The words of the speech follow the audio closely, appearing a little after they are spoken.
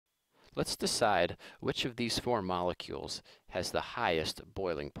Let's decide which of these four molecules has the highest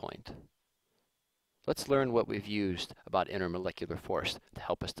boiling point. Let's learn what we've used about intermolecular force to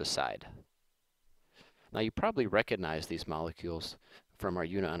help us decide. Now you probably recognize these molecules from our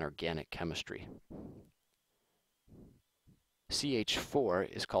unit on organic chemistry. CH4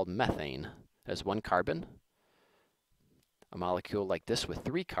 is called methane. It has one carbon. A molecule like this with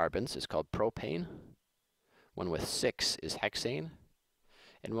 3 carbons is called propane. One with 6 is hexane.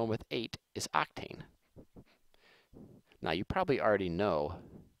 And one with 8 is octane. Now you probably already know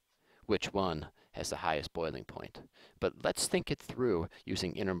which one has the highest boiling point, but let's think it through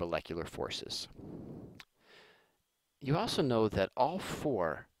using intermolecular forces. You also know that all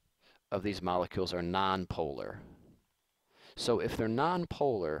 4 of these molecules are nonpolar. So if they're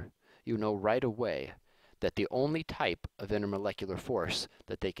nonpolar, you know right away that the only type of intermolecular force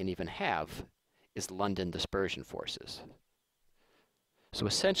that they can even have is London dispersion forces. So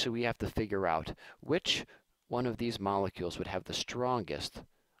essentially we have to figure out which one of these molecules would have the strongest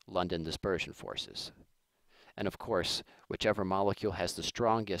London dispersion forces. And of course, whichever molecule has the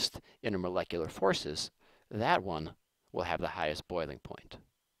strongest intermolecular forces, that one will have the highest boiling point.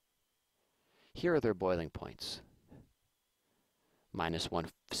 Here are their boiling points. Minus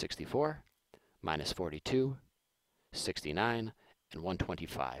 164, minus 42, 69, and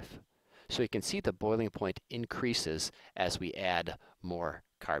 125. So you can see the boiling point increases as we add more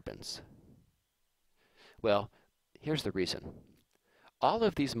carbons. Well, here's the reason. All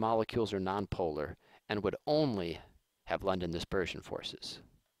of these molecules are nonpolar and would only have London dispersion forces.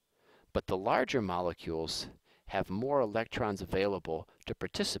 But the larger molecules have more electrons available to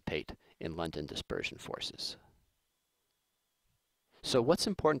participate in London dispersion forces. So what's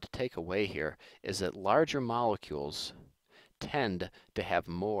important to take away here is that larger molecules tend to have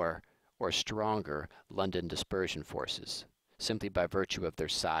more or stronger London dispersion forces, simply by virtue of their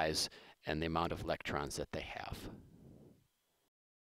size and the amount of electrons that they have.